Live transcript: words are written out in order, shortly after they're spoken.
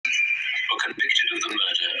were convicted of the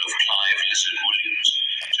murder of Clive Lizard Williams,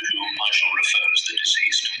 to whom I shall refer as the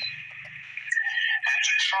deceased. At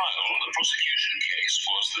trial, the prosecution case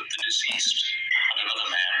was that the deceased and another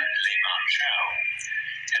man, Layman Chow,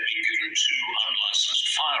 had been given 2 unlicensed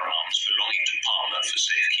firearms belonging to Palmer for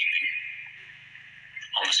safekeeping.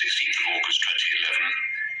 On the 16th of August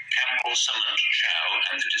 2011, Campbell summoned Chow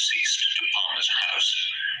and the deceased to Palmer's house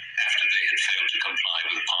after they had failed to comply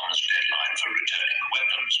with Palmer's deadline for returning the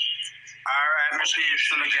weapons. Alright, my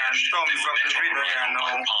people, again, thumbs up the video here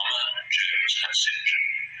now. Palmer, Jones, and St.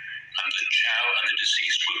 John, and that Chow and the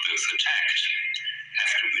deceased were both attacked,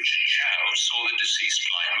 after which Chow saw the deceased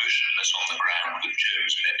lying motionless on the ground with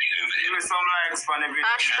Jones bending over him. Give me some likes for the video.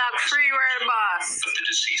 Hashtag free word boss. But the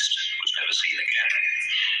deceased was never seen again.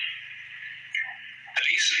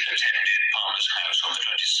 Police attended Palmer's house on the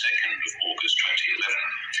 22nd of August 2011.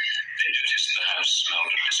 They noticed the house smelled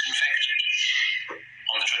of disinfectant.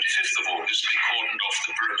 On the 25th of August, they cordoned off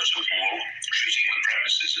the perimeter wall, treating the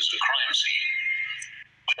premises as a crime scene.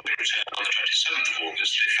 When they returned on the 27th of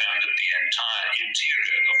August, they found that the entire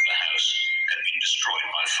interior of the house had been destroyed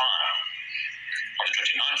by fire. On the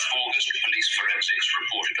 29th of August, police forensics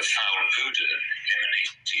reported a foul odor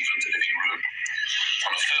emanating from the living room.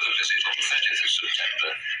 On a further visit on the 30th of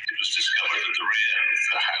September, it was discovered that the rear of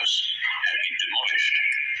the house had been demolished.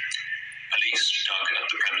 Police dug at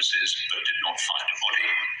the premises but did not find a body.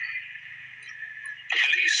 The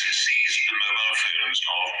police seized the mobile phones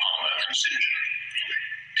of Palmer and St. John.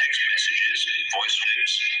 Text messages, voice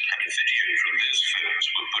notes, and a video from those phones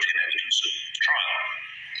were put in evidence at the trial.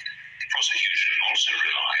 The prosecution also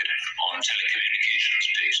relied on telecommunications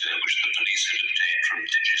data which the police had obtained from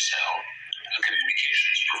Digicel, a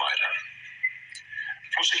communications provider.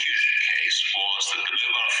 The prosecution case was that the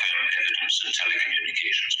mobile phone evidence and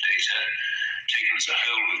telecommunications data, taken as a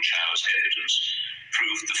whole with Chow's evidence,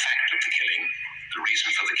 proved the fact of the killing, the reason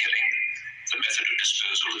for the killing, the method of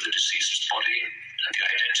disposal of the deceased's body, and the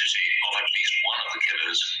identity of at least one of the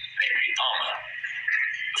killers, namely Palmer.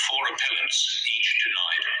 The 4 appellants each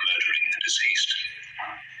denied murdering the deceased.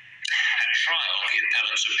 At trial, the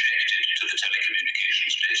appellants objected to the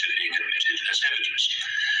telecommunications data being admitted as evidence.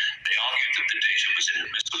 They argued that the data was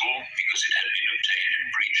inadmissible because it had been obtained in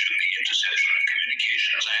breach of the Interception of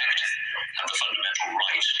Communications Act and the fundamental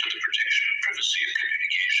right to the protection of privacy of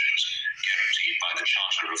communications guaranteed by the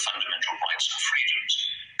Charter of Fundamental Rights and Freedoms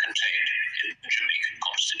contained in the Jamaican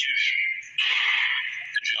Constitution.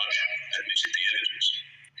 The judge admitted the evidence.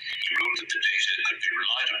 He ruled that the data could be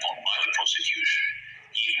relied upon by the prosecution,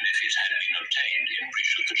 even if it had been obtained in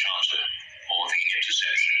breach of the Charter or the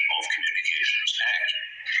Interception of Communications Act.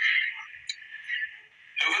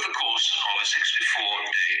 Over the course of a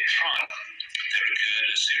 64-day trial, there occurred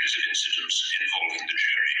a series of incidents involving the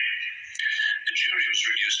jury. The jury was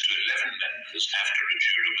reduced to 11 members after a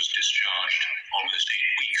juror was discharged almost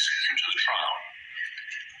 8 weeks into the trial.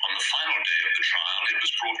 On the final day of the trial, it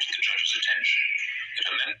was brought to the judge's attention that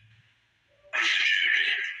a member of the jury,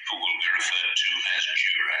 who will be referred to as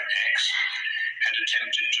Juror X, had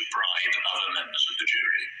attempted to bribe other members of the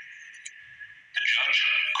jury. The judge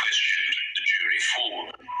questioned the jury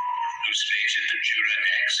forewoman, who stated that Juror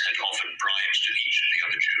X had offered bribes to each of the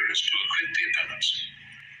other jurors to acquit the appellants.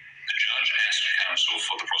 The judge asked counsel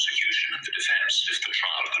for the prosecution and the defense if the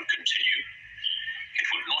trial could continue. It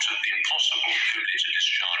would not have been possible purely to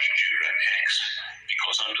discharge Juror X,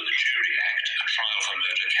 because under the Jury Act, a trial for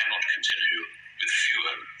murder cannot continue with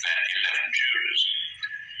fewer than 11 jurors.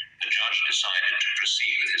 The judge decided to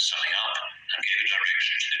proceed with his summing up and gave a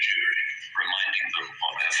direction to the jury, reminding them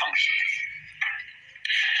of their function.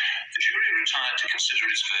 The jury retired to consider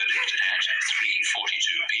its verdict at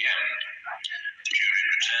 3:42 p.m. The jury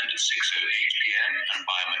returned at 6:08 p.m. and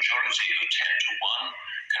by a majority of 10 to 1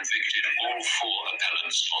 convicted all 4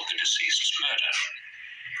 appellants of the deceased's murder.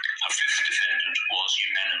 A 5th defendant was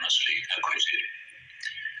unanimously acquitted.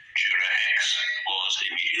 Juror X was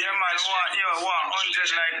immediately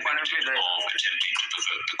arrested of attempting to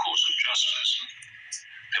pervert the course of justice.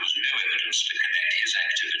 There was no evidence to connect his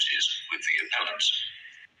activities with the appellants.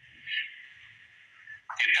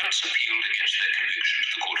 The appellants appealed against their conviction to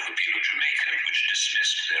the Court of Appeal of Jamaica, which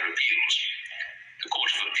dismissed their appeals. The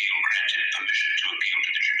Court of Appeal granted permission to appeal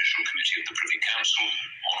to the Judicial Committee of the Privy Council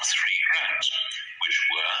on 3 grounds, which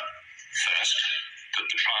were, first, that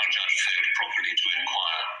the trial judge failed properly to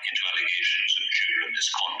inquire into allegations of juror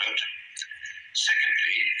misconduct.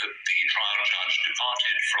 Secondly, that the trial judge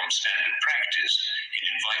departed from standard practice in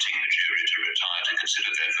inviting the jury to retire to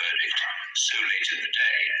consider their verdict so late in the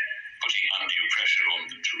day, putting undue pressure on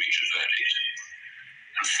them to reach a verdict.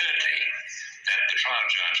 And thirdly, that the trial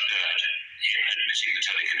judge erred in admitting the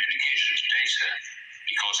telecommunications data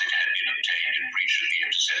because it had been obtained in breach of the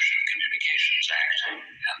Interception of Communications Act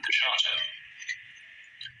and the Charter.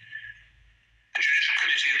 The Judicial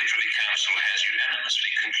Committee of the Privy Council has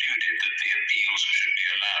unanimously concluded that the appeals should be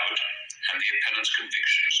allowed and the appellant's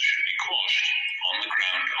convictions should be quashed on the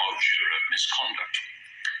ground of juror misconduct,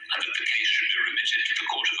 and that the case should be remitted to the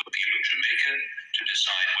Court of Appeal of Jamaica to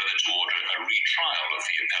decide whether to order a retrial of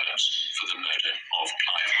the appellants for the murder of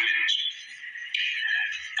Clive Williams.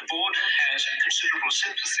 The Board has considerable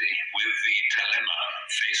sympathy with the dilemma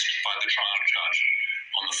faced by the trial judge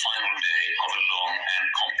on the final day of a long and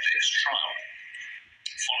complex trial.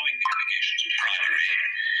 Following the allegations of bribery,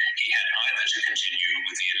 he had either to continue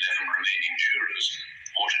with the 11 remaining jurors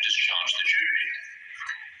or to discharge the jury.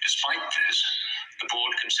 Despite this, the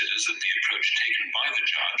Board considers that the approach taken by the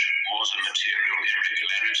judge was a material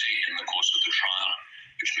irregularity in the course of the trial,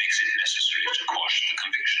 which makes it necessary to quash the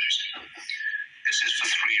convictions. This is for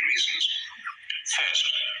three reasons. First,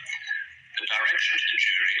 the direction to the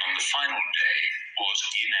jury on the final day was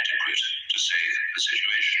inadequate to save the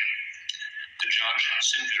situation. The judge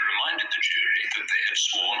simply reminded the jury that they had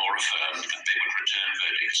sworn or affirmed that they would return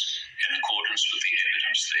verdicts in accordance with the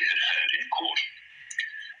evidence they had heard in court.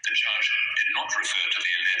 The judge did not refer to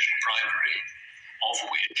the alleged bribery, of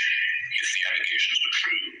which, if the allegations were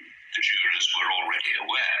true, the jurors were already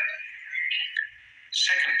aware.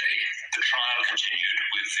 Secondly, the trial continued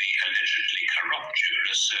with the allegedly corrupt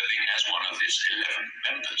jurors serving as one of its 11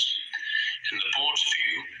 members. In the Board's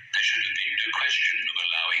view, there should have been no question of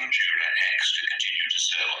allowing juror X to continue to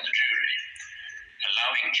serve on the jury.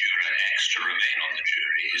 Allowing juror X to remain on the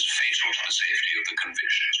jury is fatal to the safety of the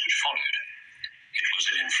convictions which followed. It was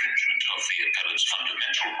an infringement of the appellant's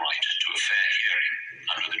fundamental right to a fair hearing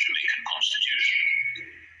under the Jamaican Constitution.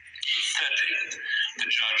 Thirdly, the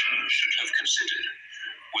judge should have considered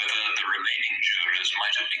whether the remaining jurors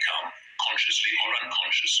might have become, consciously or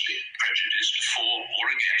unconsciously, prejudiced for or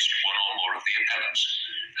against one or more of the appellants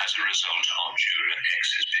as a result of juror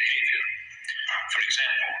X's behavior. For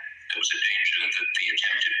example, there was a danger that the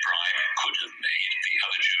attempted bribe could have made the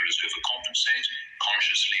other jurors overcompensate,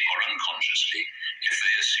 consciously or unconsciously, if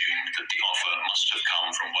they assumed that the offer must have come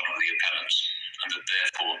from one of the appellants, and that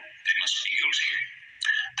therefore they must be guilty.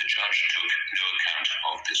 The judge took no account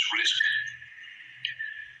of this risk.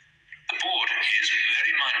 The Board is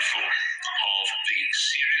very mindful of the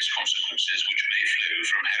serious consequences which may flow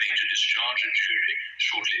from having to discharge a jury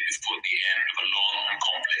shortly before the end of a long and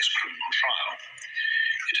complex criminal trial.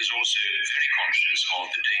 It is also very conscious of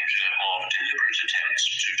the danger of deliberate attempts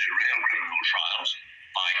to derail criminal trials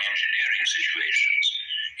by engineering situations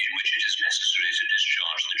in which it is necessary to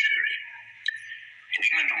discharge the jury. In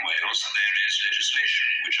England and Wales, there is legislation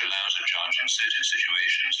which allows a judge in certain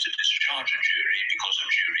situations to discharge a jury because of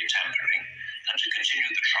jury tampering and to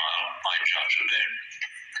continue the trial by judge alone.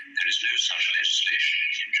 There is no such legislation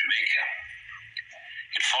in Jamaica.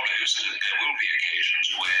 It follows that there will be occasions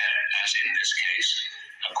where, as in this case,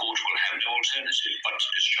 a court will have no alternative but to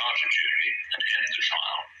discharge a jury and end the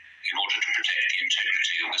trial in order to protect the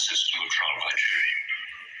integrity of the system of trial by jury.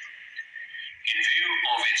 In view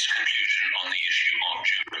of its conclusion on the issue of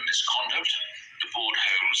juror misconduct, the Board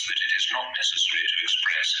holds that it is not necessary to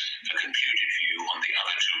express a concluded view on the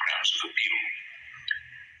other two grounds of appeal.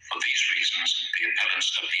 For these reasons, the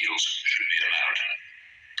appellant's appeals should be allowed.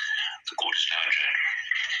 The Court is now adjourned.